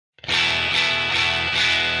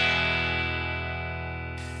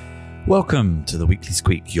Welcome to the Weekly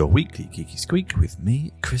Squeak, your weekly geeky squeak with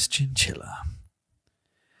me, Christian Chiller.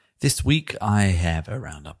 This week I have a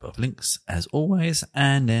roundup of links as always,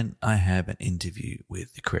 and then I have an interview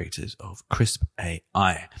with the creators of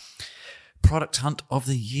Krisp.ai. Product Hunt of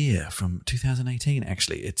the Year from 2018,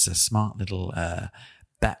 actually. It's a smart little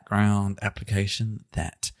background application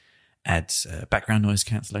that adds background noise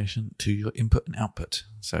cancellation to your input and output.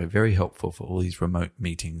 So very helpful for all these remote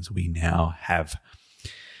meetings we now have.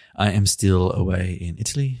 I am still away in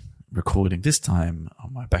Italy, recording this time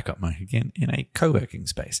on my backup mic again in a co-working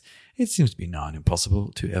space. It seems to be nigh on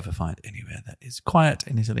impossible to ever find anywhere that is quiet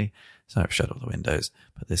in Italy, so I've shut all the windows,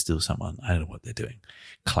 but there's still someone, I don't know what they're doing,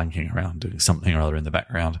 clanking around doing something or other in the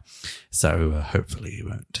background. So hopefully you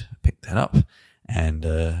won't pick that up, and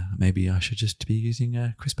maybe I should just be using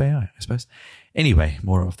Krisp.ai, I suppose. Anyway,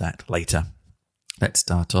 more of that later. Let's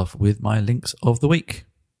start off with my links of the week.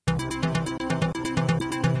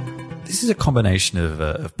 This is a combination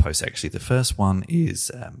of posts, actually. The first one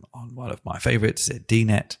is on one of my favorites,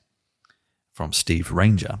 DNet from Steve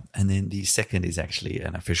Ranger. And then the second is actually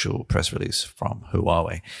an official press release from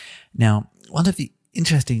Huawei. Now, one of the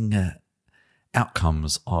interesting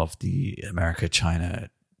outcomes of the America-China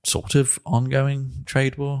sort of ongoing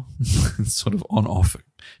trade war, sort of on-off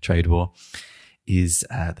trade war, is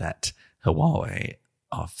that Huawei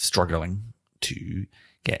are struggling to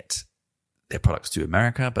get their products to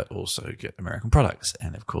America, but also get American products.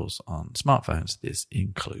 And of course, on smartphones, this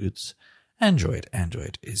includes Android.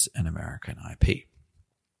 Android is an American IP.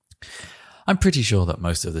 I'm pretty sure that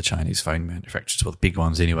most of the Chinese phone manufacturers, well, the big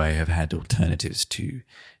ones anyway, have had alternatives to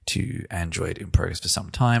Android in progress for some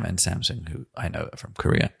time. And Samsung, who I know are from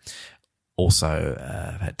Korea, also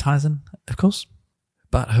have had Tizen, of course.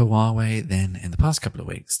 But Huawei then, in the past couple of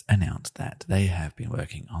weeks, announced that they have been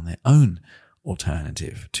working on their own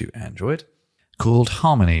alternative to Android, called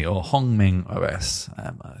Harmony or HarmonyOS.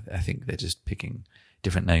 I think they're just picking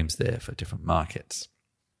different names there for different markets.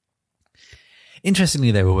 Interestingly,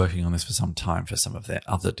 they were working on this for some time for some of their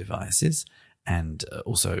other devices. And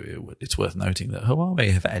also, it's worth noting that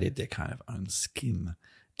Huawei have added their kind of own skin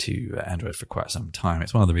to Android for quite some time.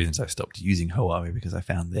 It's one of the reasons I stopped using Huawei, because I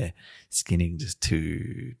found their skinning just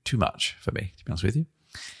too much for me, to be honest with you.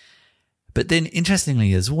 But then,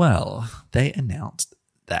 interestingly as well, they announced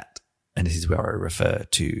that, and this is where I refer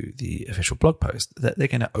to the official blog post, that they're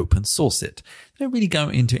going to open source it. They don't really go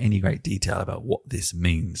into any great detail about what this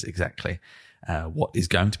means exactly. What is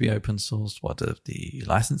going to be open sourced? What are the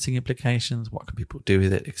licensing implications? What can people do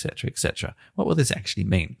with it, etc., etc.? What will this actually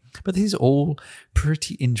mean? But this is all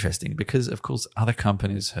pretty interesting because, of course, other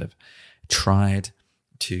companies have tried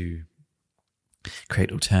to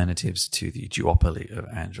create alternatives to the duopoly of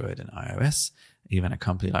Android and iOS. Even a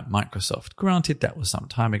company like Microsoft. Granted, that was some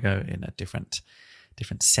time ago in a different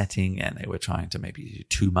setting, and they were trying to maybe do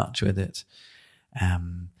too much with it.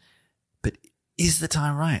 But is the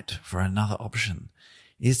time right for another option?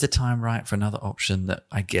 Is the time right for another option that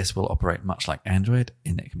I guess will operate much like Android,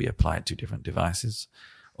 in that it can be applied to different devices?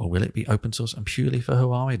 Or will it be open source and purely for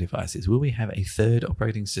Huawei devices? Will we have a third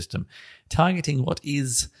operating system targeting what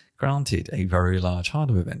is, granted, a very large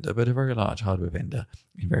hardware vendor, but a very large hardware vendor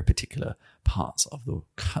in very particular parts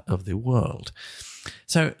of the world?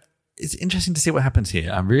 So it's interesting to see what happens here.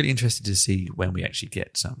 I'm really interested to see when we actually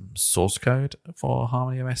get some source code for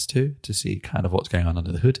HarmonyOS 2 to see kind of what's going on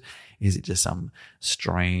under the hood. Is it just some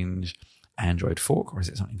strange Android fork, or is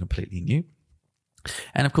it something completely new?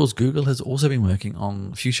 And of course, Google has also been working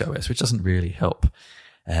on Fuchsia OS, which doesn't really help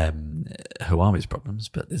Huawei's problems,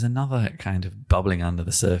 but there's another kind of bubbling under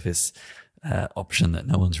the surface option that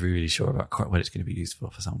no one's really sure about quite what it's going to be used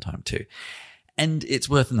for some time too. And it's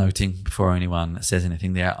worth noting, before anyone says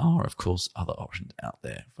anything, there are, of course, other options out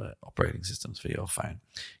there for operating systems for your phone.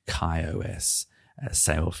 KaiOS,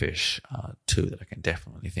 Sailfish are two that I can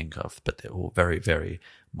definitely think of, but they're all very, very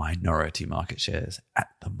minority market shares at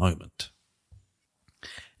the moment.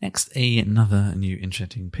 Next, another new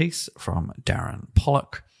interesting piece from Darren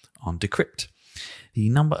Pollock on Decrypt. The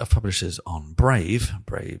number of publishers on Brave.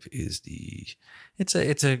 Brave is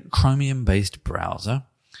it's a Chromium-based browser.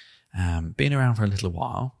 Been around for a little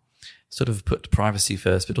while. Sort of put privacy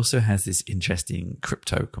first, but also has this interesting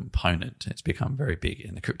crypto component. It's become very big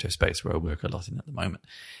in the crypto space, where I work a lot in at the moment,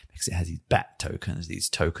 because it has these BAT tokens, these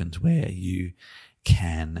tokens where you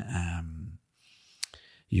can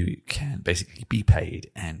basically be paid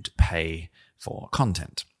and pay for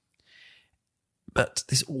content. But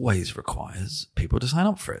this always requires people to sign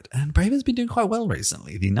up for it. And Brave has been doing quite well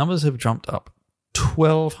recently. The numbers have jumped up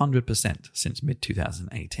 1,200% since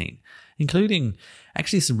mid-2018, including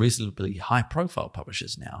actually some reasonably high-profile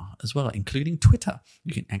publishers now as well, including Twitter.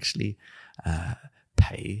 You can actually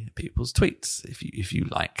pay people's tweets if you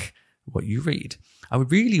like what you read. I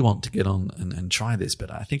would really want to get on and try this, but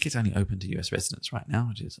I think it's only open to US residents right now,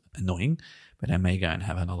 which is annoying. But I may go and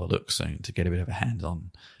have another look soon to get a bit of a hand on,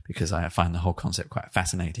 because I find the whole concept quite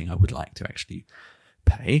fascinating. I would like to actually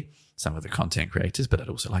pay some of the content creators, but I'd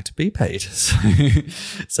also like to be paid. So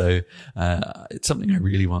it's something I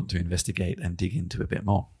really want to investigate and dig into a bit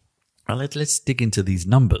more. Well, let's dig into these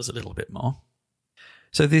numbers a little bit more.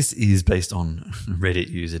 So this is based on Reddit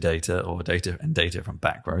user data or data from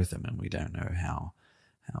Backgrowth. I mean, we don't know how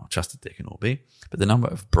trusted they can all be. But the number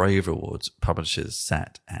of Brave Rewards publishers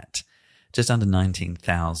sat at just under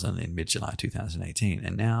 19,000 in mid-July 2018.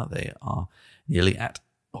 And now they are nearly at,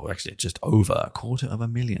 or actually just over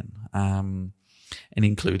 250,000. And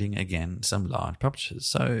including, again, some large publishers.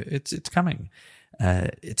 So it's coming.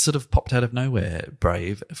 It sort of popped out of nowhere,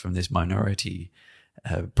 Brave, from this minority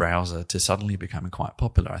browser to suddenly becoming quite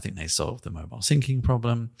popular. I think they solved the mobile syncing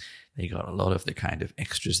problem. They got a lot of the kind of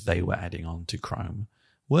extras they were adding on to Chrome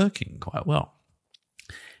working quite well.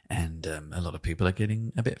 And a lot of people are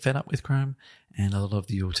getting a bit fed up with Chrome, and a lot of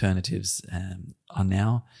the alternatives are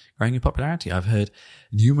now growing in popularity. I've heard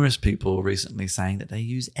numerous people recently saying that they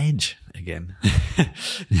use Edge again.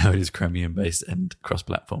 Now it is Chromium-based and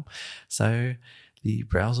cross-platform. So the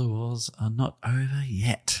browser wars are not over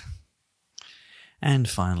yet. And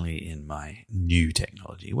finally, in my new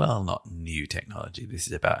technology, well, not new technology, this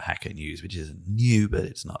is about Hacker News, which isn't new, but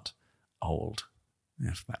it's not old,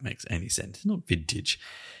 if that makes any sense. It's not vintage.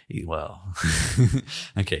 Well,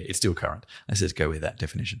 okay, it's still current. Let's just go with that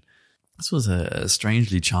definition. This was a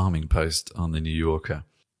strangely charming post on the New Yorker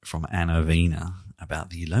from Anna Wiener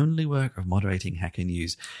about the lonely work of moderating Hacker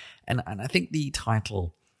News. And I think the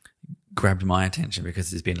title grabbed my attention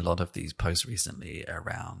because there's been a lot of these posts recently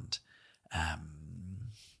around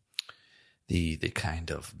the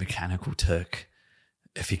kind of mechanical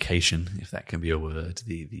Turkification, if that can be a word,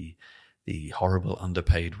 the horrible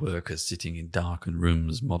underpaid workers sitting in darkened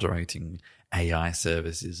rooms moderating AI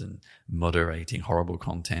services and moderating horrible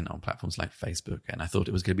content on platforms like Facebook. And I thought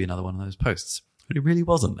it was going to be another one of those posts. But it really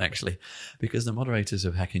wasn't, actually, because the moderators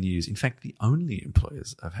of Hacker News, in fact, the only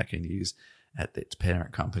employers of Hacker News at its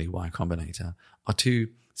parent company, Y Combinator, are two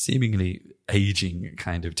seemingly aging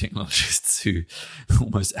kind of technologists who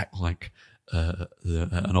almost act like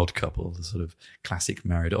an odd couple, the sort of classic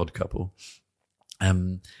married odd couple.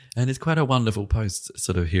 And it's quite a wonderful post,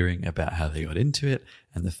 sort of hearing about how they got into it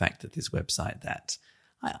and the fact that this website that,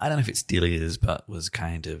 I don't know if it still is, but was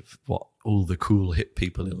kind of what all the cool hip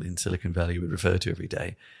people in Silicon Valley would refer to every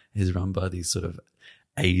day, is run by these sort of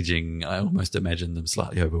aging, I almost imagine them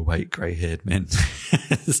slightly overweight, grey-haired men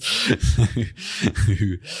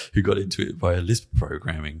who got into it via Lisp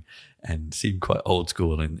programming and seem quite old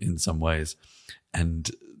school in some ways.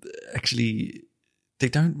 And actually, they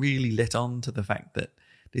don't really let on to the fact that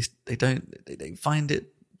they find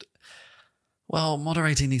it, well,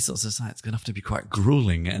 moderating these sorts of sites can often be quite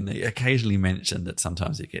grueling, and they occasionally mention that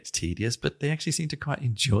sometimes it gets tedious, but they actually seem to quite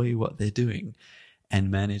enjoy what they're doing and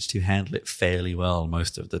manage to handle it fairly well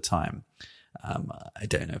most of the time. I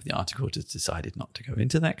don't know if the article just decided not to go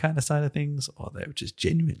into that kind of side of things, or they were just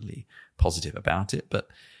genuinely positive about it, but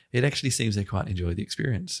it actually seems they quite enjoy the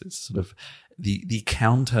experience. It's sort of the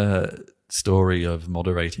counter story of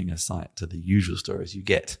moderating a site to the usual stories you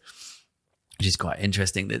get, which is quite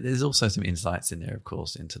interesting. There's also some insights in there, of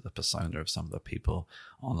course, into the persona of some of the people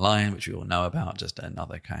online, which we all know about, just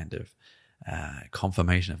another kind of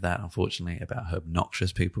confirmation of that, unfortunately, about how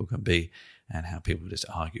obnoxious people can be and how people just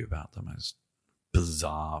argue about the most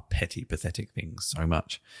bizarre, petty, pathetic things so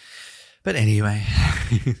much. But anyway,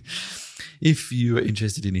 if you are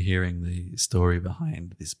interested in hearing the story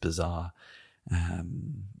behind this bizarre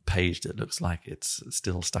page that looks like it's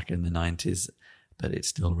still stuck in the 90s, but it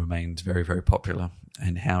still remains very, very popular,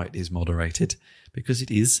 and how it is moderated, because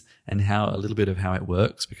it is, and how a little bit of how it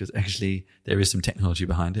works, because actually there is some technology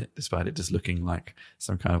behind it, despite it just looking like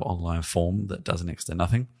some kind of online form that does next to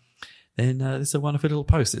nothing, then it's a wonderful little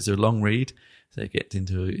post. It's a long read, so it gets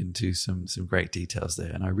into some great details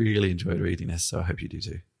there, and I really enjoyed reading this, so I hope you do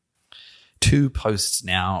too. 2 posts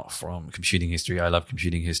now from Computing History. I love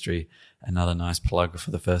Computing History. Another nice plug for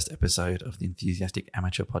the first episode of the Enthusiastic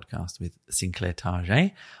Amateur podcast with Sinclair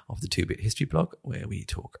Target of the 2-Bit History blog, where we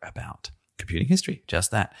talk about computing history, just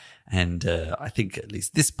that. And I think at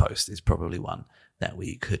least this post is probably one that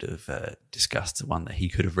we could have discussed, one that he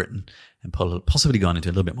could have written and possibly gone into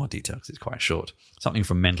a little bit more detail because it's quite short. Something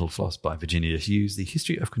from Mental Floss by Virginia Hughes, The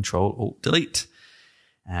History of Control-Alt-Delete.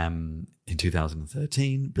 In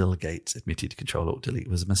 2013, Bill Gates admitted Ctrl+Alt+Delete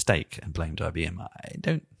was a mistake and blamed IBM. I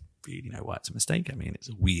don't really know why it's a mistake. I mean, it's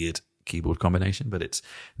a weird keyboard combination, but it's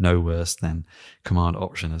no worse than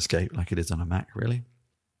Command-Option-Escape like it is on a Mac, really.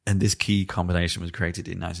 And this key combination was created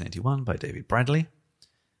in 1981 by David Bradley,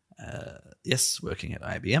 working at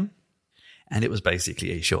IBM. And it was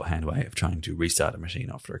basically a shorthand way of trying to restart a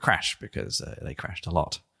machine after a crash because they crashed a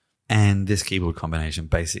lot. And this keyboard combination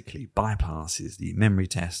basically bypasses the memory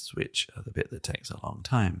tests, which are the bit that takes a long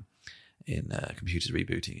time in computers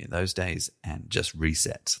rebooting in those days, and just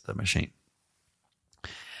resets the machine.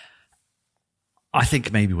 I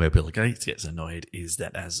think maybe where Bill Gates gets annoyed is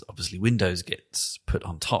that as obviously Windows gets put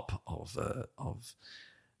on top of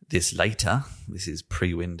this later, this is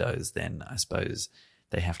pre-Windows, then I suppose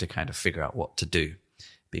they have to kind of figure out what to do,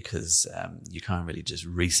 because you can't really just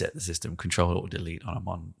reset the system. Ctrl+Alt+Delete on a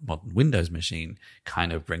modern Windows machine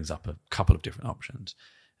kind of brings up a couple of different options.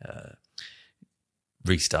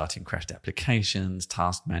 Restarting crashed applications,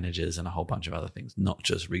 task managers, and a whole bunch of other things, not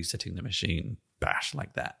just resetting the machine bash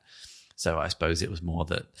like that. So I suppose it was more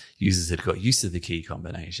that users had got used to the key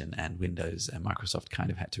combination, and Windows and Microsoft kind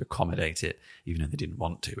of had to accommodate it, even though they didn't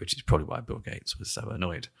want to, which is probably why Bill Gates was so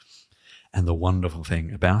annoyed. And the wonderful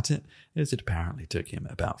thing about it is it apparently took him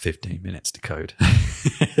about 15 minutes to code.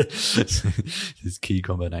 This key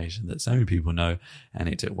combination that so many people know, and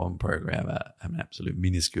it took one programmer an absolute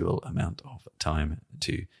minuscule amount of time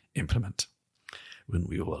to implement. Wouldn't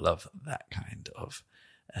we all love that kind of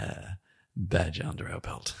badge under our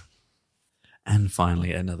belt? And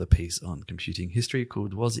finally, another piece on computing history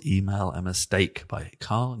called Was Email a Mistake by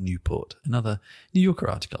Carl Newport, another New Yorker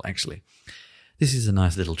article, actually. This is a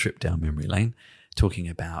nice little trip down memory lane, talking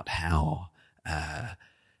about how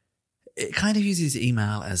it kind of uses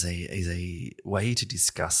email as a way to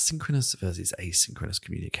discuss synchronous versus asynchronous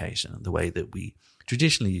communication, and the way that we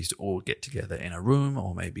traditionally used to all get together in a room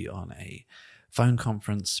or maybe on a phone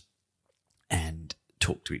conference and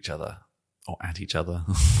talk to each other or at each other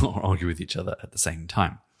or argue with each other at the same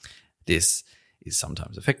time. This is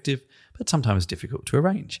sometimes effective, but sometimes difficult to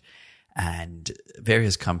arrange. And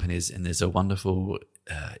various companies, and there's a wonderful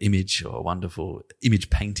image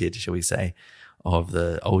painted, shall we say, of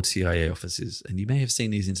the old CIA offices. And you may have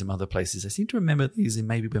seen these in some other places. I seem to remember these in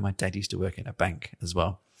maybe where my dad used to work in a bank as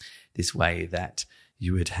well. This way that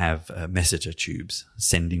you would have messenger tubes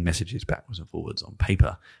sending messages backwards and forwards on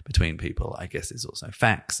paper between people. I guess there's also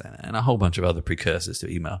fax and a whole bunch of other precursors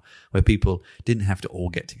to email where people didn't have to all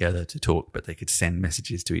get together to talk, but they could send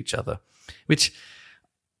messages to each other, which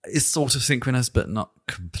is sort of synchronous, but not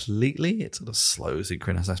completely. It's sort of slow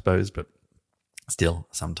synchronous, I suppose, but still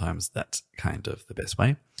sometimes that's kind of the best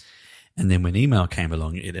way. And then when email came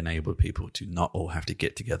along, it enabled people to not all have to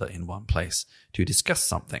get together in one place to discuss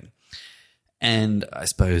something. And I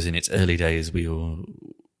suppose in its early days,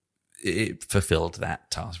 it fulfilled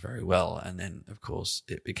that task very well. And then, of course,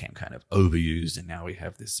 it became kind of overused, and now we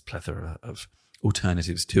have this plethora of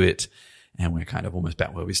alternatives to it. And we're kind of almost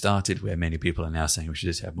back where we started, where many people are now saying we should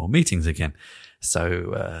just have more meetings again.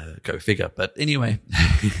 So go figure. But anyway,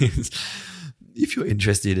 if you're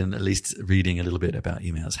interested in at least reading a little bit about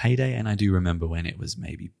email's heyday, and I do remember when it was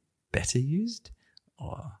maybe better used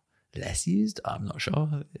or less used, I'm not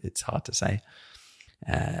sure. It's hard to say.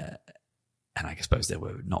 And I suppose there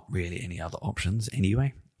were not really any other options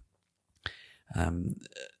anyway.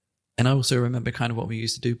 And I also remember kind of what we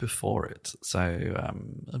used to do before it. So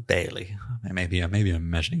barely. Maybe I'm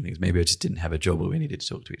imagining things. Maybe I just didn't have a job where we needed to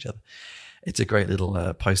talk to each other. It's a great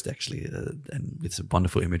little post, actually, and with some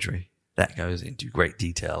wonderful imagery that goes into great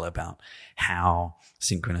detail about how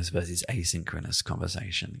synchronous versus asynchronous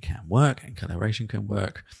conversation can work and collaboration can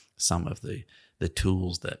work, some of the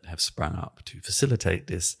tools that have sprung up to facilitate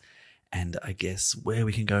this, and I guess where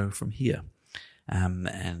we can go from here.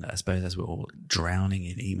 And I suppose as we're all drowning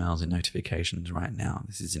in emails and notifications right now,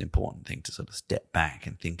 this is an important thing to sort of step back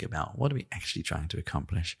and think about what are we actually trying to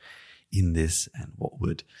accomplish in this and what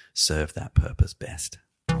would serve that purpose best.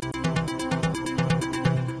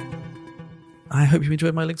 I hope you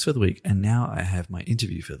enjoyed my links for the week. And now I have my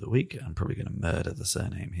interview for the week. I'm probably going to murder the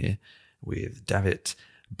surname here with David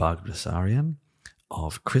Bagdasarian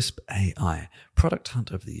of Krisp.ai, Product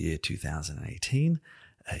Hunt of the Year 2018.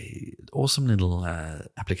 An awesome little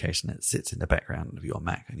application that sits in the background of your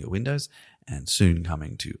Mac and your Windows and soon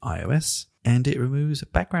coming to iOS. And it removes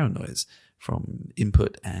background noise from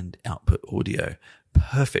input and output audio.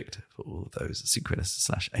 Perfect for all of those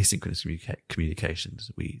synchronous/asynchronous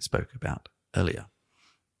communications we spoke about earlier.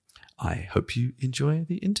 I hope you enjoy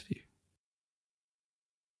the interview.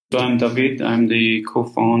 So I'm David. I'm the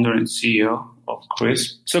co-founder and CEO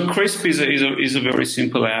Krisp. So Krisp is a very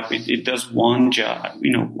simple app. It does one job,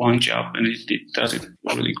 and it does it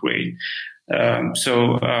really great.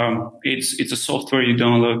 It's a software you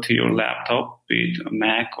download to your laptop, be it a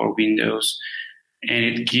Mac or Windows, and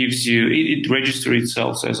it gives you, it registers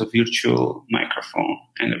itself as a virtual microphone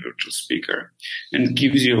and a virtual speaker, and it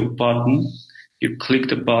gives you a button. You click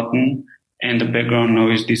the button, and the background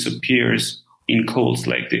noise disappears in calls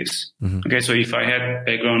like this. Mm-hmm. Okay, so if I had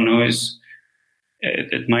background noise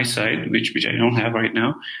at my side, which I don't have right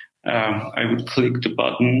now, I would click the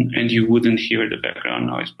button and you wouldn't hear the background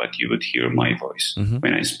noise, but you would hear my voice mm-hmm.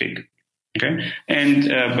 when I speak. Okay, and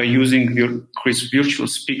by using your Krisp virtual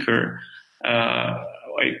speaker,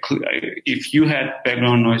 if you had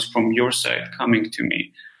background noise from your side coming to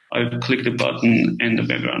me, I would click the button and the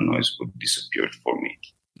background noise would disappear for me.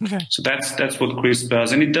 Okay. So that's what Krisp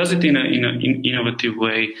does, and it does it in an innovative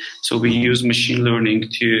way. So we use machine learning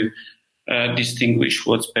to distinguish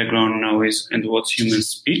what's background noise and what's human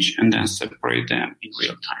speech, and then separate them in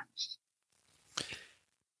real time.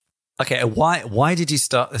 Okay, why did you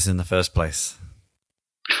start this in the first place?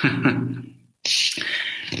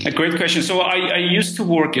 A great question. So I used to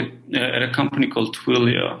work at a company called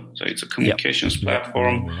Twilio. So it's a communications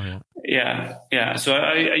platform. Yeah. So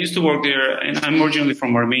I used to work there, and I'm originally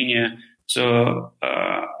from Armenia. So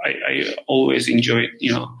I always enjoyed,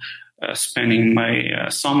 spending my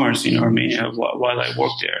summers in Armenia while I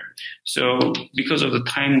worked there. So because of the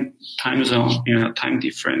time zone, time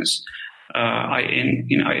difference,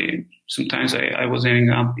 sometimes I was ending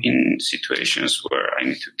up in situations where I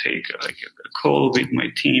need to take a call with my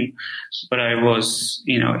team, but I was,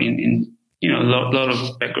 in a lot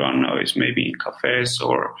of background noise, maybe in cafes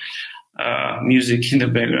or music in the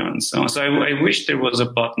background. So I wish there was a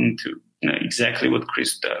button to exactly what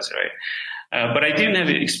Krisp does, right? But I didn't have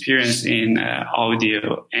experience in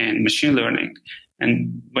audio and machine learning.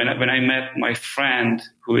 And when I met my friend,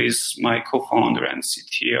 who is my co-founder and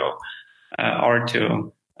CTO,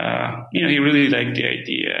 Arto, he really liked the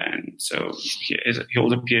idea, and so he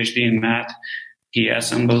holds a PhD in math. He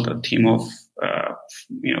assembled a team of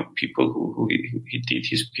people who he did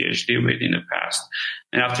his PhD with in the past.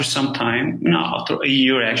 And after some time, after a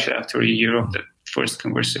year of the first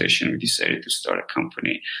conversation, we decided to start a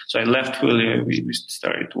company. So I left Twilio. We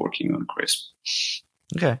started working on Krisp.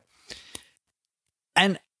 Okay.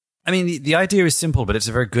 And I mean, the idea is simple, but it's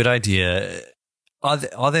a very good idea.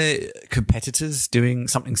 Are there competitors doing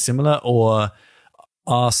something similar, or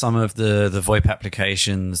are some of the VoIP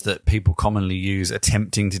applications that people commonly use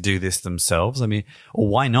attempting to do this themselves? I mean, or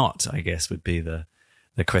why not, I guess, would be the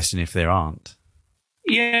question if there aren't.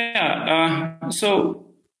 Yeah. So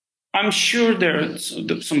I'm sure there are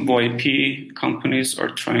some VoIP companies are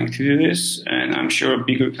trying to do this, and I'm sure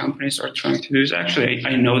bigger companies are trying to do this. Actually,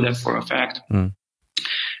 I know that for a fact. Mm.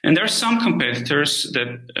 And there are some competitors that,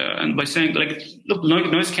 and by saying, look,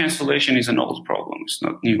 noise cancellation is an old problem. It's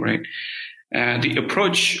not new, right? The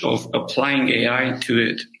approach of applying AI to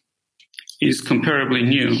it is comparably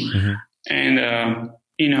new. Mm-hmm. And,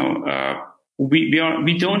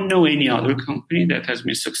 we don't know any other company that has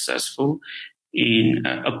been successful in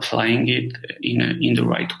applying it in the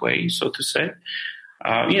right way, so to say.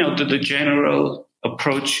 The general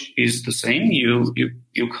approach is the same. You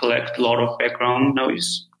collect a lot of background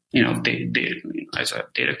noise, as a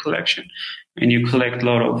data collection, and you collect a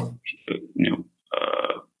lot of,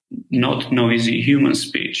 not noisy human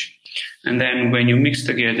speech. And then when you mix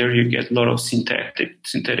together, you get a lot of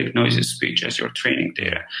synthetic noisy speech as your training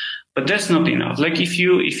data. But that's not enough. Like if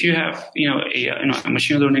you have, a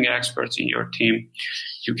machine learning experts in your team,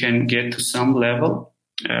 you can get to some level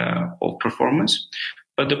of performance.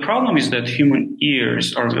 But the problem is that human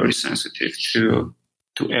ears are very sensitive to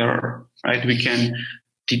error, right? We can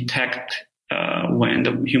detect when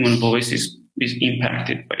the human voice is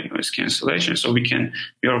impacted by noise cancellation. So we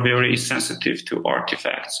are very sensitive to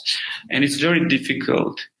artifacts. And it's very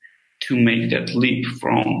difficult to make that leap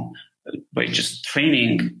by just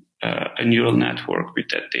training a neural network with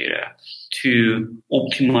that data to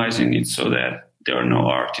optimizing it so that there are no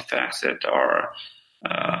artifacts that are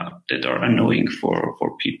annoying for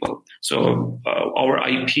people. So our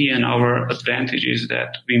IP and our advantage is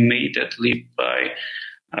that we made that leap by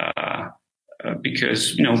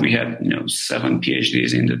because we had 7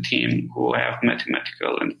 PhDs in the team who have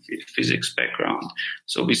mathematical and physics background.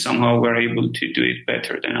 So we somehow were able to do it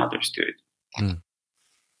better than others do it. Mm.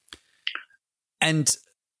 And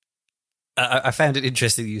I found it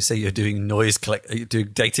interesting that you say you're doing doing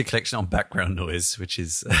data collection on background noise, which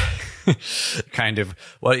is kind of,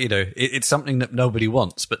 well, it's something that nobody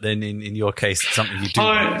wants, but then in your case, it's something you do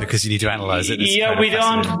want because you need to analyze it. We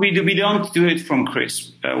don't do it from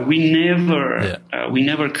Krisp. We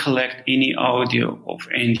never collect any audio of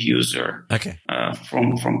end user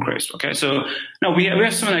from Krisp. Okay, so no, we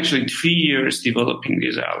have spent actually 3 years developing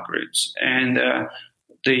these algorithms, and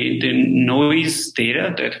the noise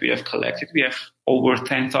data that we have collected, we have over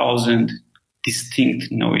 10,000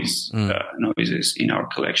 distinct noises in our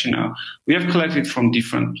collection now. We have collected from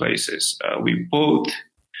different places. There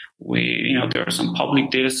are some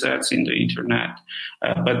public data sets in the internet,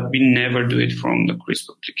 but we never do it from the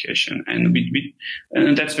Krisp application. And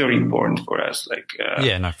and that's very important for us.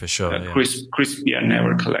 For sure. Krisp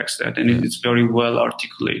never collects that. And it's very well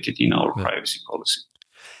articulated in our privacy policy.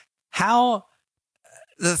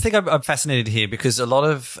 The thing I'm fascinated here, because a lot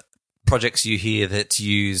of projects you hear that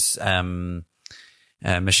use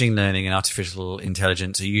machine learning and artificial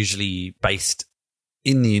intelligence are usually based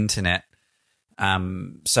in the internet.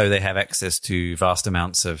 So they have access to vast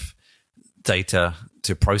amounts of data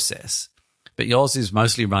to process. But yours is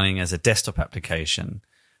mostly running as a desktop application,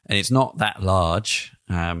 and it's not that large.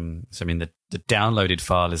 The downloaded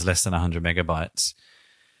file is less than 100 megabytes.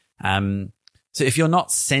 So if you're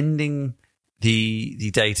not sending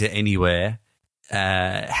the data anywhere,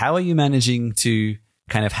 how are you managing to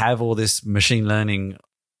kind of have all this machine learning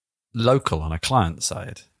local on a client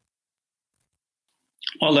side?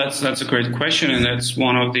 Well, that's a great question, and that's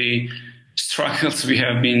one of the struggles we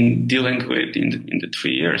have been dealing with in the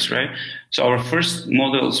 3 years, right? So our first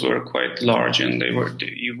models were quite large, and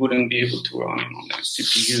you wouldn't be able to run them on the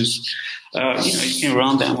CPUs. You can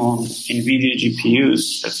run them on NVIDIA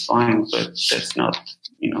GPUs, that's fine, but that's not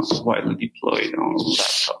widely deployed on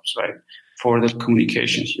laptops, right? For the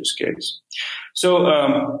communications use case. So,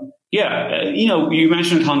 you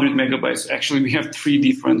mentioned 100 megabytes. Actually, we have 3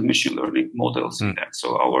 different machine learning models in that.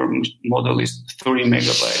 So our model is 30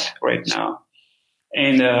 megabyte right now.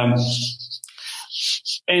 And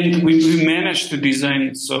we managed to design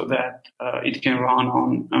it so that it can run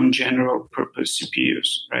on general purpose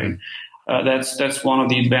CPUs, right? That's one of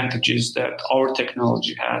the advantages that our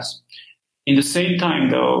technology has. In the same time,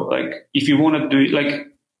 though, if you want to do it,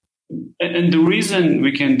 and the reason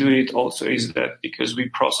we can do it also is that because we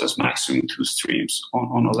process maximum 2 streams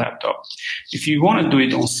on a laptop. If you want to do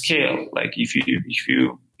it on scale, if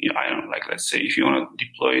you let's say if you want to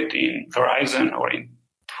deploy it in Verizon or in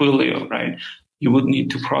Twilio, right, you would need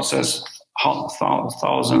to process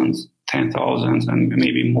thousands, 10,000, and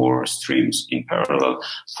maybe more streams in parallel.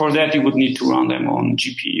 For that, you would need to run them on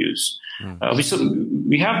GPUs.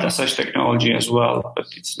 We have such technology as well, but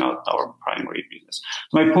it's not our primary business.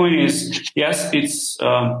 My point is, yes,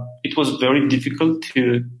 it was very difficult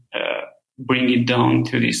to bring it down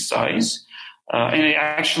to this size. And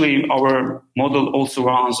actually, our model also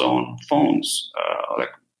runs on phones.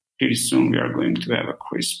 Pretty soon we are going to have a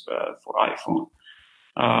Krisp for iPhone.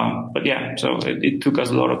 So it took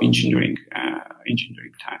us a lot of engineering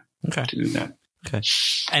time to do that. Okay.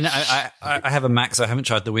 And I have a Mac, so I haven't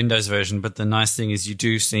tried the Windows version, but the nice thing is you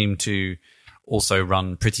do seem to also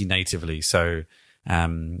run pretty natively. So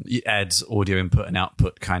it adds audio input and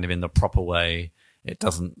output kind of in the proper way. It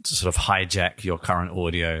doesn't sort of hijack your current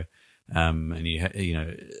audio. And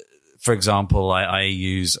for example, I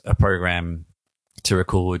use a program to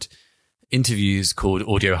record interviews called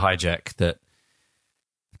Audio Hijack that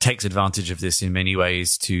takes advantage of this in many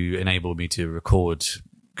ways to enable me to record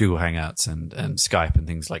Google Hangouts and Skype and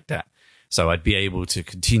things like that. So I'd be able to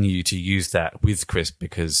continue to use that with Krisp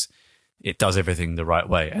because it does everything the right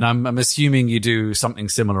way. And I'm assuming you do something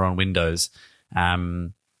similar on Windows.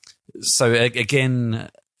 So again,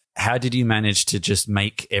 how did you manage to just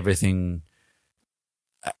make everything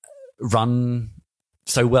run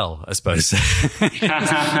so well, I suppose?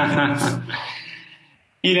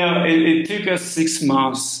 It took us 6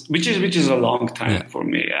 months, which is a long time for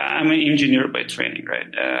me. I'm an engineer by training,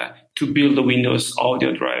 right? To build a Windows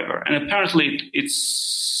audio driver, and apparently it's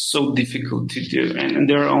so difficult to do. And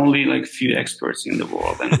there are only few experts in the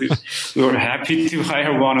world, and we were happy to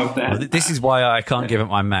hire one of them. Well, this is why I can't give up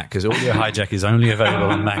my Mac, because Audio Hijack is only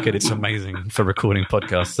available on Mac, and it's amazing for recording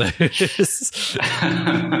podcasts.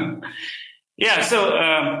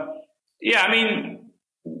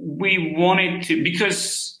 We wanted to,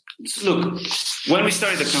 because look, when we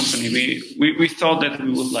started the company, we thought that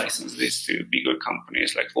we would license this to bigger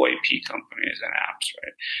companies like VoIP companies and apps,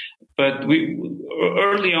 right? But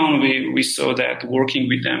early on we saw that working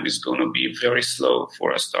with them is going to be very slow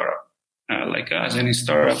for a startup. As any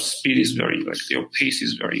startup, speed is your pace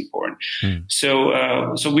is very important. So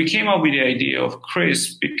we came up with the idea of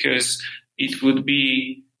Krisp because it would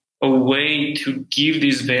be a way to give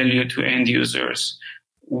this value to end users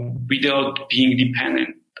without being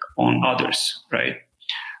dependent on others, right?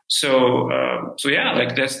 So yeah,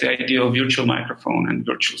 like that's the idea of virtual microphone and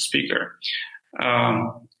virtual speaker.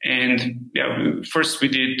 And yeah, first we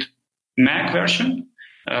did Mac version.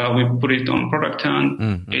 We put it on Product Hunt.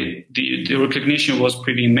 Mm-hmm. The recognition was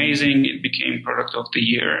pretty amazing. It became Product of the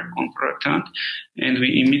Year on Product Hunt, and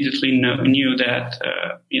we immediately knew that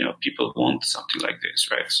people want something like this,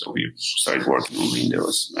 right? So we started working on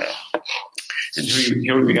Windows, and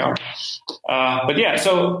here we are. But yeah,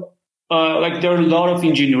 so there are a lot of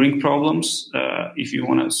engineering problems if you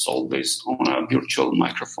want to solve this on a virtual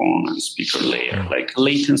microphone and speaker layer. Like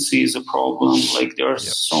latency is a problem. Like there are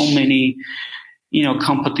so many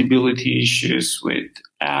compatibility issues with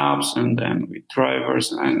apps and then with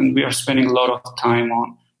drivers, and we are spending a lot of time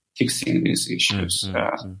on fixing these issues.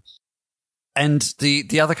 And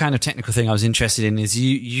the other kind of technical thing I was interested in is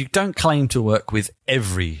you don't claim to work with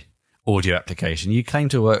every audio application. You claim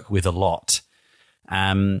to work with a lot.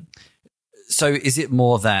 So is it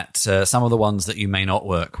more that some of the ones that you may not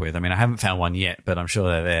work with, I mean, I haven't found one yet, but I'm sure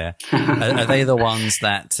they're there. Are they the ones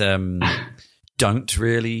that don't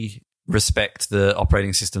really respect the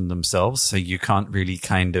operating system themselves? So you can't really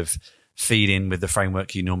kind of feed in with the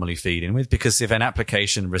framework you normally feed in with? Because if an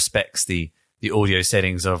application respects the audio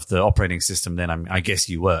settings of the operating system, then I guess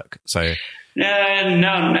you work. So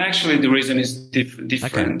no, actually the reason is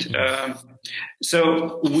different. Okay.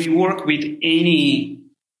 So we work with any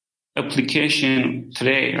application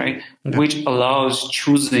today, right? Okay. Which allows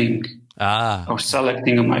choosing or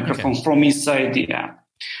selecting a microphone from inside the app.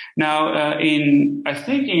 Now, I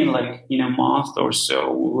think in a month or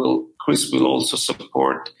so, Krisp will also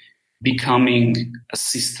support becoming a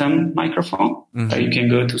system microphone. Mm-hmm. You can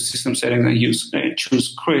go to system settings and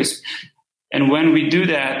choose Krisp. And when we do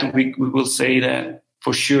that, we will say that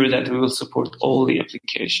for sure that we will support all the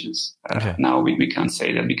applications. Okay. Now we can't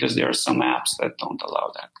say that because there are some apps that don't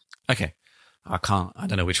allow that. Okay. I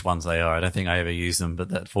don't know which ones they are. I don't think I ever use them,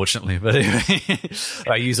 but fortunately, anyway,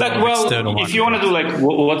 I use them external ones. If you want to do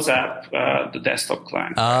WhatsApp, the desktop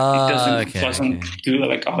client, it doesn't do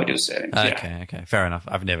audio settings. Okay. Fair enough.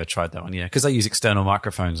 I've never tried that one, because I use external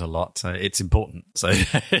microphones a lot. So it's important. So,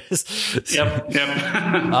 Yep.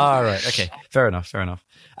 All right. Okay. Fair enough.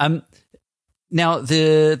 Now,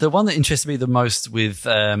 the one that interests me the most with,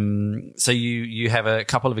 so you have a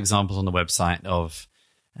couple of examples on the website of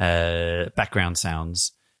background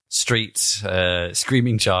sounds: street,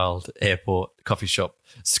 screaming child, airport, coffee shop,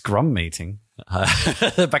 scrum meeting.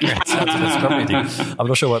 Background sounds of a scrum meeting. I'm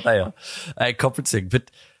not sure what they are. Conferencing.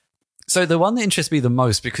 But so the one that interests me the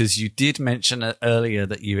most, because you did mention earlier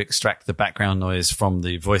that you extract the background noise from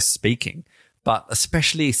the voice speaking, but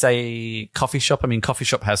especially say coffee shop. I mean, coffee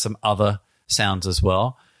shop has some other sounds as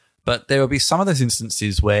well, but there will be some of those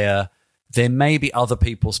instances where there may be other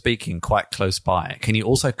people speaking quite close by. Can you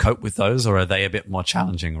also cope with those, or are they a bit more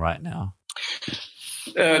challenging right now?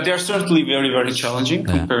 They're certainly very, very challenging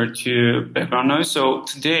compared to background noise. So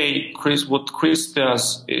today, what Krisp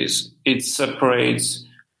does is it separates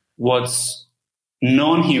what's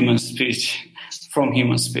non-human speech from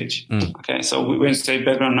human speech. Okay, so when we say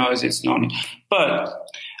background noise, it's non. But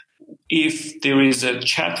if there is a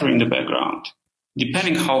chatter in the background,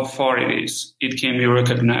 depending how far it is, it can be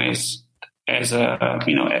recognized as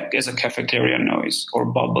a cafeteria noise or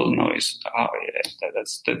bubble noise.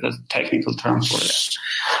 That's the technical term for that.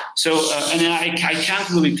 So, and I can't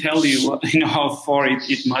really tell you how far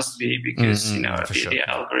it must be, because the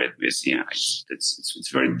algorithm is it's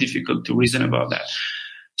very difficult to reason about that.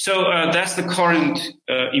 So that's the current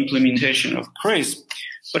implementation of Krisp.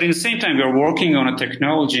 But at the same time, we are working on a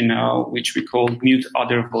technology now which we call mute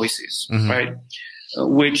other voices, right?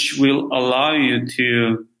 Which will allow you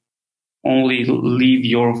to only leave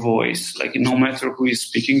your voice, no matter who is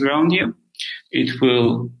speaking around you, it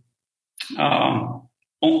will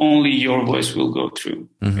only your voice will go through,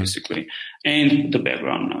 basically, and the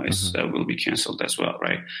background noise will be canceled as well,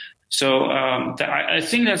 right? So I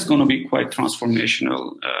think that's going to be quite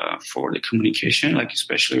transformational for the communication,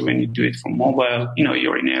 especially when you do it from mobile.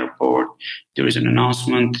 You're in airport, there is an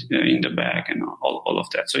announcement in the back, and all of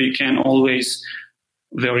that. So you can always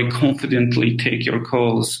very confidently take your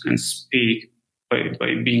calls and speak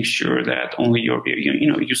by being sure that only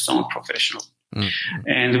you sound professional.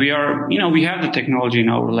 And we have the technology in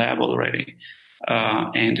our lab already,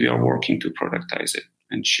 and we are working to productize it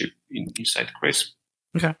and ship inside Krisp.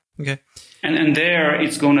 Okay. And there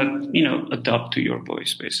it's going to adapt to your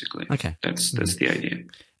voice, basically. Okay. That's the idea.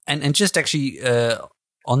 And just actually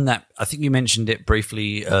on that, I think you mentioned it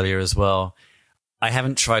briefly earlier as well. I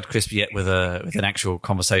haven't tried Krisp yet with an actual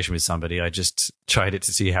conversation with somebody. I just tried it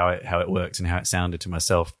to see how it worked and how it sounded to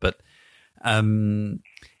myself. But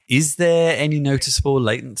is there any noticeable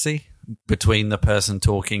latency between the person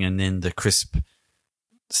talking and then the Krisp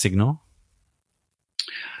signal?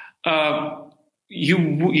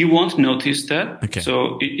 You won't notice that. Okay.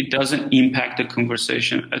 So it doesn't impact the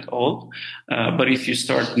conversation at all. But if you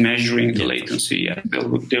start measuring the latency, there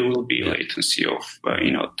will be latency of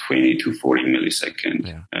 20 to 40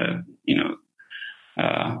 milliseconds.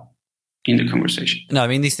 In the conversation. No, I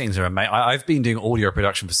mean, these things are amazing. I've been doing audio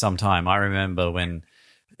production for some time. I remember when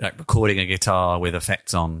recording a guitar with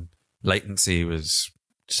effects on, latency was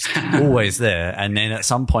just always there. And then at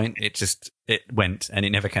some point it went and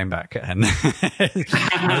it never came back. And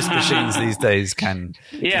most machines these days can.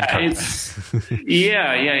 Yeah.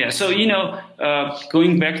 So,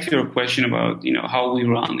 going back to your question about, how we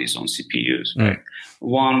run this on CPUs, right?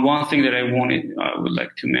 One thing that I would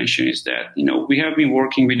like to mention is that, we have been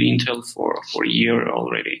working with Intel for a year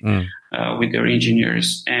already, with their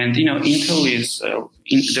engineers. And, Intel is,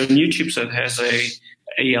 their new chipset has a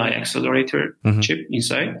AI accelerator chip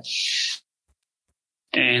inside.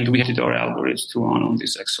 And we had our algorithms to run on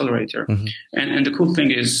this accelerator. And the cool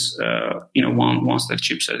thing is, once that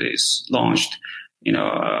chipset is launched,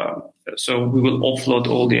 so we will offload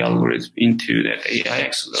all the algorithms into that AI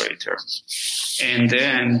accelerator. And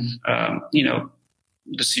then,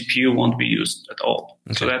 the CPU won't be used at all.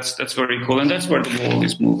 Okay. So that's very cool. And that's where the world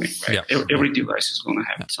is moving, right? Yeah. Every device is going to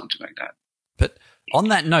have something like that. But on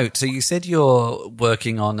that note, so you said you're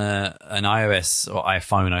working on an iOS or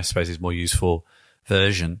iPhone, I suppose is more useful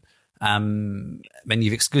version. And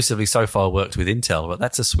you've exclusively so far worked with Intel, but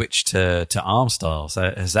that's a switch to ARM style.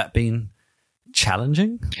 So has that been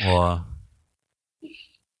challenging or?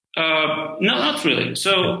 No, not really.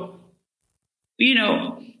 So,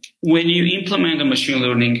 when you implement a machine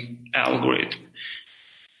learning algorithm,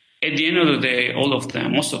 at the end of the day,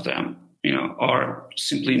 most of them, are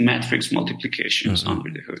simply matrix multiplications under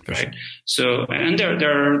the hood, right? Sure. So, and there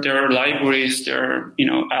are libraries, there are,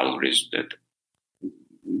 algorithms that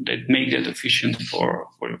make that efficient for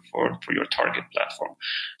your target platform.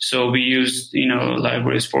 So we use,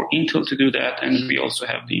 libraries for Intel to do that, and we also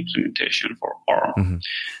have the implementation for ARM.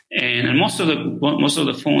 And most of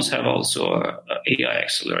the phones have also a AI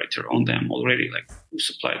accelerator on them already, like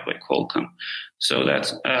supplied by Qualcomm. So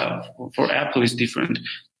that's for Apple is different.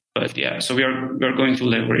 But yeah, so we are going to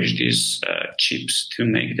leverage these chips to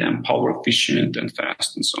make them power efficient and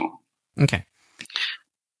fast and so on. Okay.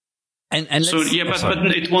 And so but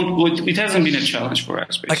it hasn't been a challenge for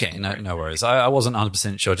us. Basically. Okay, no worries. I wasn't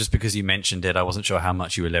 100% sure just because you mentioned it. I wasn't sure how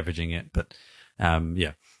much you were leveraging it, but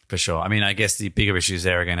yeah, for sure. I mean, I guess the bigger issues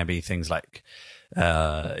there are going to be things like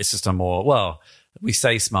it's just we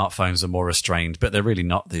say smartphones are more restrained, but they're really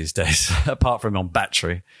not these days. Apart from on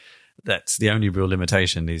battery. That's the only real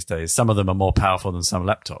limitation these days. Some of them are more powerful than some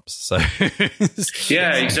laptops. So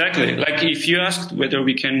yeah, exactly. Like if you asked whether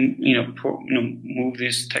we can, move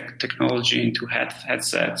this technology into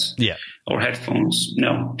headsets or headphones,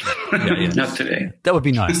 no, not today. That would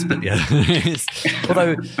be nice, but yeah.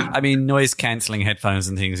 Although, I mean, noise cancelling headphones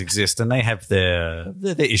and things exist, and they have their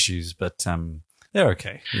issues, but they're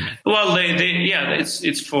okay. Well,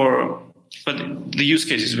 it's for, but the use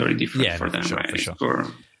case is very different for them, right? For sure.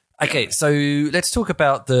 Okay, so let's talk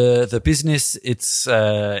about the business. It's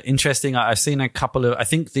interesting. I've seen a couple of. I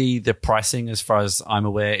think the pricing, as far as I'm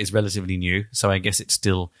aware, is relatively new. So I guess it's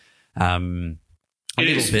still a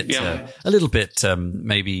little bit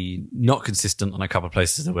maybe not consistent on a couple of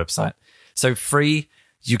places on the website. So free,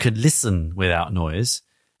 you can listen without noise.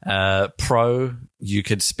 Pro, you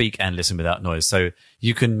could speak and listen without noise. So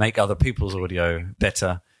you can make other people's audio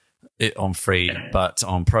better. On free, but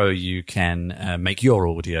on Pro you can make your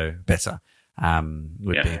audio better. That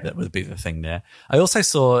would be the thing there. I also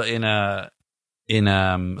saw in a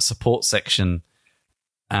support section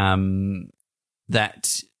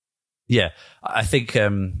that I think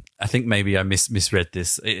maybe I misread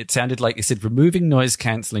this. It sounded like it said removing noise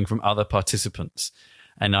cancelling from other participants,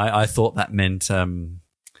 and I thought that meant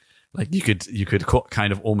like you could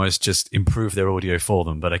kind of almost just improve their audio for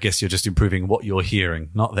them, but I guess you're just improving what you're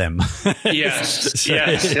hearing, not them. Yes.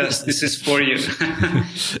 This is for you.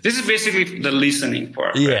 This is basically the listening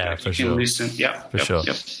part. Yeah, right? for you sure. Can listen. Yeah, for sure.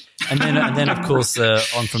 Yep. And then of course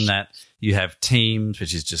on from that you have Teams,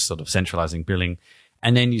 which is just sort of centralizing billing,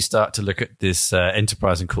 and then you start to look at this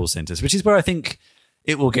enterprise and call centers, which is where I think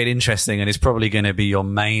it will get interesting, and it's probably going to be your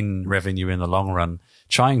main revenue in the long run,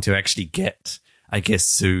 trying to actually get, I guess,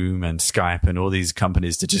 Zoom and Skype and all these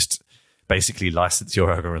companies to just basically license your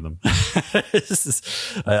algorithm.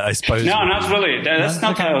 I suppose. No, not really. That's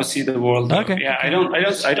not how I see the world. Okay. Yeah,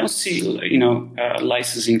 okay. I don't see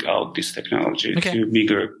licensing out this technology to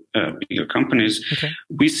bigger companies. Okay.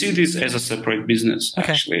 We see this as a separate business.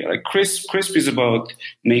 Actually, like Krisp is about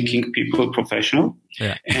making people professional.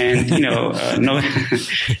 Yeah. And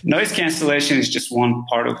noise cancellation is just one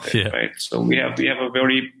part of it, right? So we have a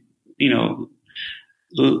very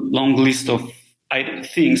long list of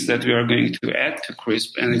things that we are going to add to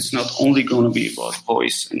Krisp, and it's not only going to be about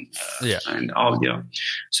voice and audio.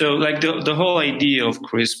 So like the whole idea of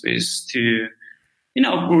Krisp is to,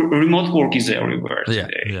 remote work is everywhere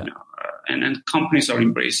today, and companies are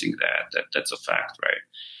embracing that. That's a fact, right?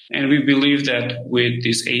 And we believe that with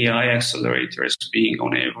these AI accelerators being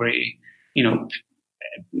on every,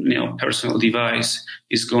 personal device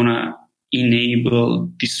is going to enable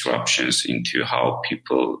disruptions into how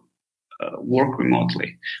people work remotely,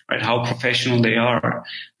 right? How professional they are.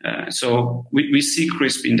 So we see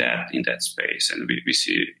Krisp in that space, and we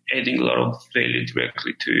see adding a lot of value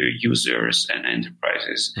directly to users and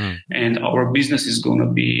enterprises. And our business is going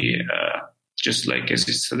to be just like as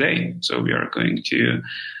it's today. So we are going to,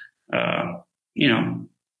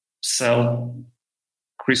 sell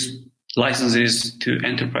Krisp licenses to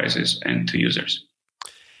enterprises and to users.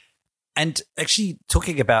 And actually,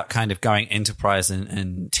 talking about kind of going enterprise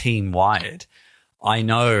and team-wide, I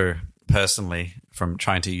know personally from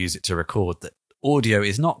trying to use it to record that audio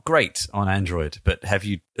is not great on Android, but have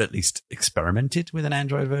you at least experimented with an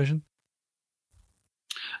Android version?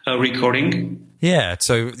 Recording? Yeah.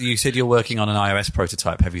 So you said you're working on an iOS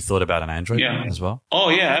prototype. Have you thought about an Android as well? Oh,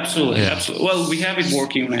 yeah, absolutely. Absolutely. Well, we have it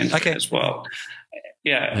working on Android as well.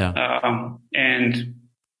 And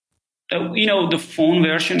the phone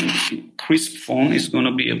version, Krisp phone, is going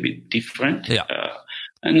to be a bit different.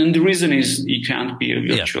 And then the reason is you can't be a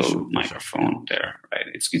virtual microphone there, right?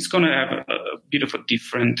 It's going to have a bit of a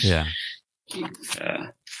different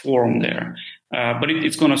form there. But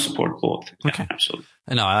it's going to support both. Okay. Absolutely.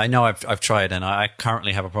 No, I know I've tried, and I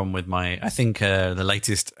currently have a problem with I think the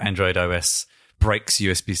latest Android OS breaks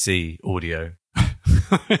USB-C audio.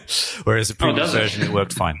 Whereas the previous version, it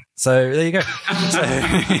worked fine. So there you go.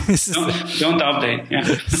 Don't update. Yeah.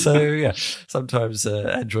 So sometimes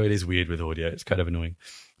Android is weird with audio. It's kind of annoying.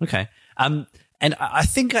 Okay. And I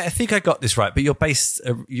think I got this right. But you're based.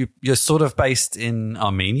 You're sort of based in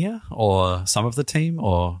Armenia, or some of the team,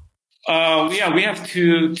 or. We have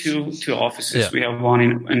two offices. Yeah. We have one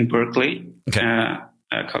in Berkeley,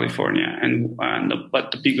 California,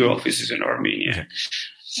 but the bigger office is in Armenia. Okay.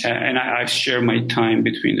 And I share my time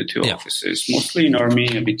between the two offices, mostly in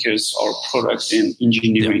Armenia because our product in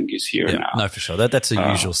engineering is here now. No, for sure. That's a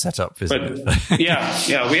usual setup, isn't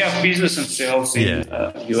it? we have business and sales in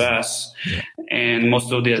US, and most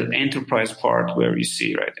of the enterprise part where you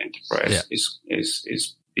see, right, enterprise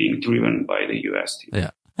is being driven by the US team.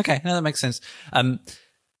 Yeah. Okay, no, that makes sense.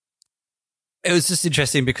 It was just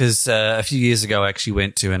interesting because a few years ago I actually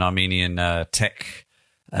went to an Armenian tech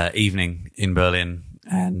evening in Berlin.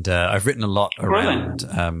 And I've written a lot around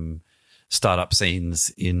startup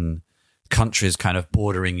scenes in countries kind of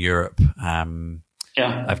bordering Europe.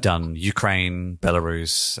 I've done Ukraine,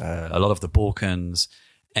 Belarus, a lot of the Balkans.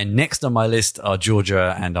 And next on my list are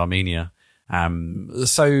Georgia and Armenia.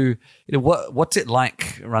 So what's it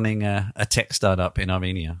like running a tech startup in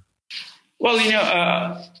Armenia? Well,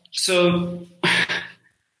 so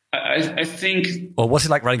I think... Or what's it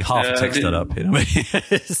like running half a tech startup in Armenia?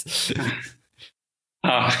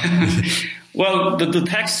 Well, the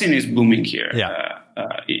tech scene is booming here.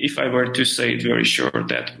 If I were to say it very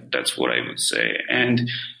short, that's what I would say. And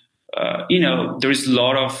there is a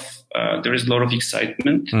lot of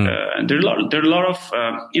excitement, and there are a lot of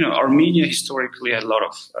Armenia historically had a lot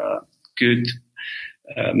of good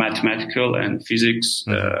mathematical and physics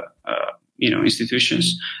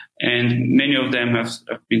institutions, and many of them have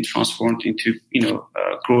been transformed into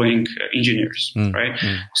growing engineers, right?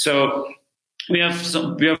 So. We have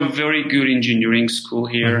a very good engineering school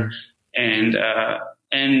here, and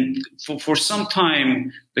for some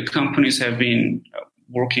time the companies have been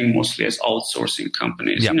working mostly as outsourcing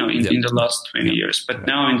companies, in the last 20 years. But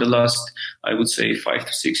now in the last, I would say 5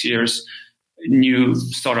 to 6 years, new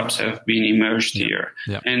startups have been emerged here.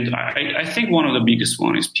 And I think one of the biggest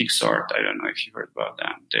one is PixArt. I don't know if you heard about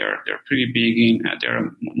them. They're pretty big in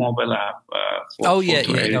their mobile app. No,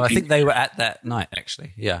 I think they were at that night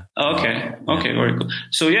actually. Yeah. Okay, very cool.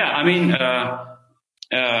 So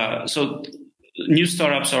so new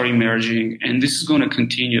startups are emerging, and this is going to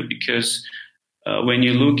continue because when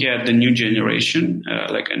you look at the new generation,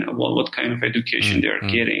 what kind of education they're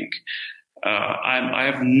getting. I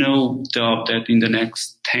have no doubt that in the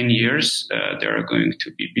next 10 years, there are going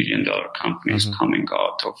to be billion-dollar companies coming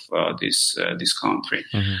out of this country.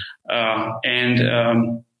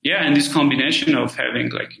 And this combination of having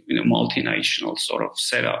multinational sort of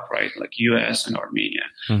setup, right, like US and Armenia,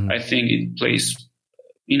 I think it plays,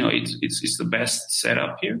 it's the best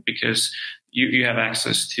setup here because you have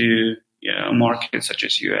access to markets such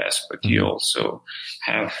as US, but you also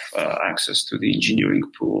have access to the engineering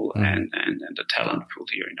pool and the talent pool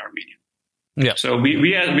here in Armenia. Yeah. So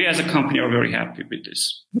we as a company are very happy with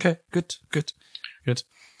this. Okay, good.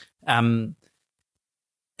 And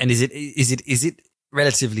is it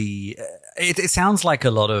relatively? It sounds like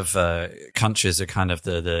a lot of countries are kind of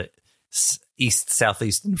the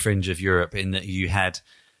southeastern fringe of Europe in that you had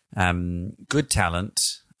good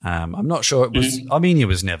talent. I'm not sure it was Armenia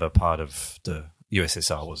was never part of the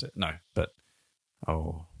USSR, was it? No, but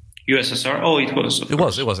USSR. Oh, it was.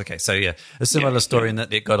 It was. Okay, so yeah, a similar story in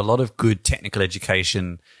that it got a lot of good technical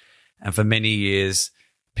education, and for many years,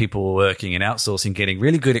 people were working in outsourcing, getting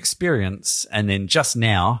really good experience, and then just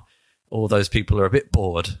now, all those people are a bit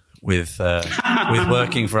bored with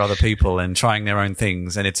working for other people and trying their own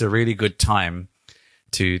things, and it's a really good time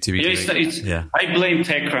to be doing. I blame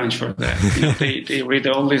TechCrunch for that. They read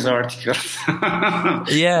all these articles. All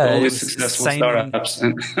these successful startups.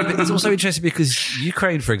 But it's also interesting because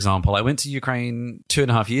Ukraine, for example, I went to Ukraine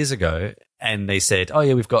 2.5 years ago, and they said, "Oh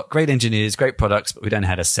yeah, we've got great engineers, great products, but we don't know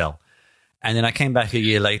how to sell." And then I came back a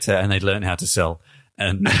year later, and they'd learned how to sell.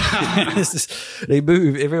 And they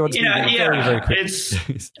move. Everyone's moving very, very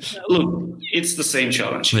quickly. Look, it's the same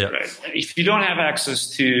challenge, right? If you don't have access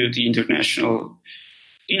to the international,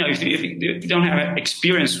 if you don't have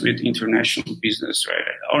experience with international business, right,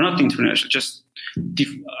 or not international, just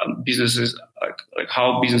businesses like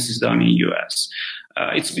how business is done in US,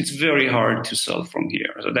 it's very hard to sell from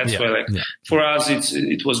here. So that's why, for us,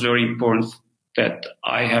 it was very important that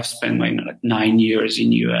I have spent my 9 years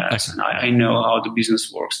in US, and I know how the business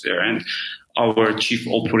works there. And our chief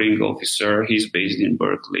operating officer, he's based in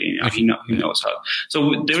Berkeley. He knows how.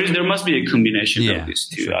 So there must be a combination of these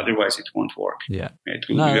two. Sure. Otherwise, it won't work. Yeah, it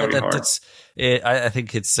will be very hard. I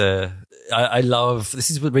think it's. I love. This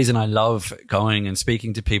is the reason I love going and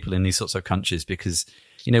speaking to people in these sorts of countries because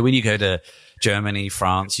when you go to Germany,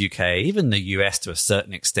 France, UK, even the US to a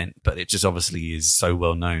certain extent, but it just obviously is so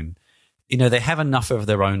well known. They have enough of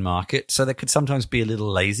their own market, so they could sometimes be a little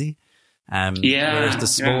lazy. Whereas the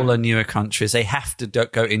smaller, newer countries, they have to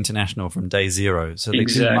go international from day zero, so they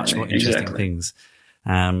do much more interesting things.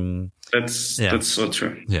 That's so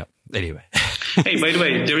true. Yeah. Anyway. Hey, by the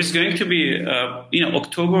way, there is going to be,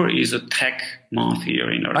 October is a tech month here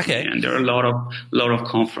in Armenia, and there are a lot of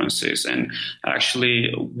conferences, and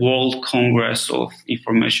actually World Congress of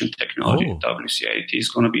Information Technology, WCIT, is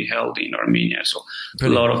going to be held in Armenia. So a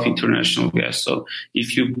lot of international guests. So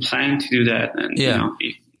if you plan to do that, and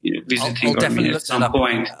visiting Armenia at some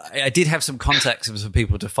point, I did have some contacts for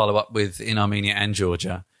people to follow up with in Armenia and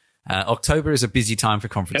Georgia. October is a busy time for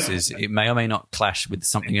conferences. It may or may not clash with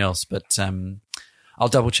something else, but I'll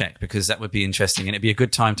double check because that would be interesting, and it'd be a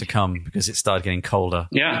good time to come because it started getting colder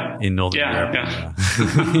in Northern Europe. Yeah.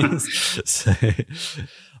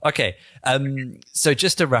 Okay. So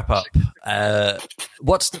just to wrap up,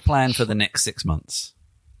 what's the plan for the next 6 months?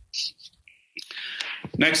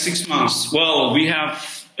 Next 6 months. Well, we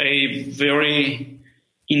have a very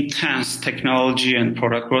intense technology and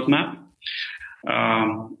product roadmap.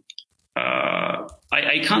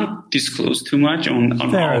 I can't disclose too much on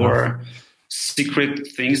our secret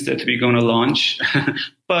things that we're going to launch,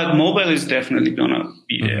 but mobile is definitely going to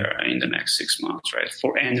be there in the next 6 months, right?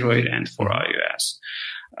 For Android and for iOS.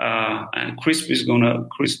 And Krisp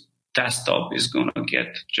desktop is going to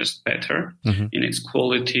get just better in its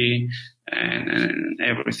quality and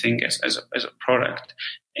everything as a product.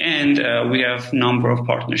 And we have a number of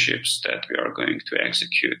partnerships that we are going to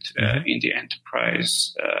execute in the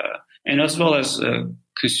enterprise and as well as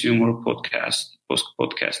consumer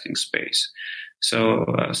podcasting space. So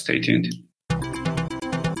stay tuned.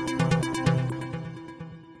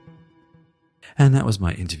 And that was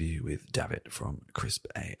my interview with David from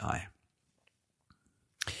Krisp.ai.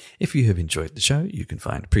 If you have enjoyed the show, you can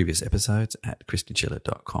find previous episodes at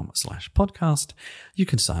christianchiller.com/podcast. You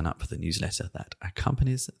can sign up for the newsletter that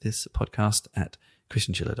accompanies this podcast at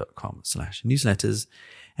christianchiller.com/newsletters.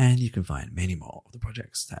 And you can find many more of the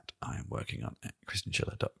projects that I am working on at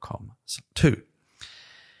christianchiller.com too.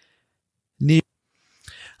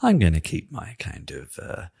 I'm going to keep my kind of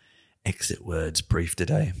exit words brief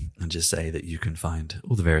today and just say that you can find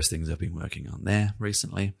all the various things I've been working on there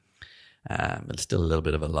recently. It's still a little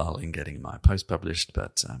bit of a lull in getting my post published,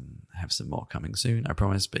 but have some more coming soon, I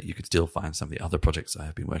promise. But you could still find some of the other projects I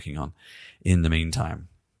have been working on in the meantime.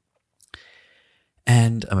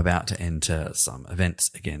 And I'm about to enter some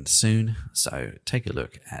events again soon, so take a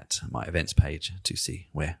look at my events page to see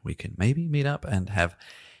where we can maybe meet up and have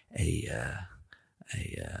a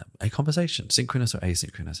conversation, synchronous or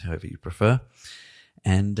asynchronous, however you prefer.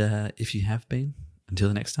 And if you have been, until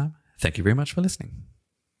the next time, thank you very much for listening.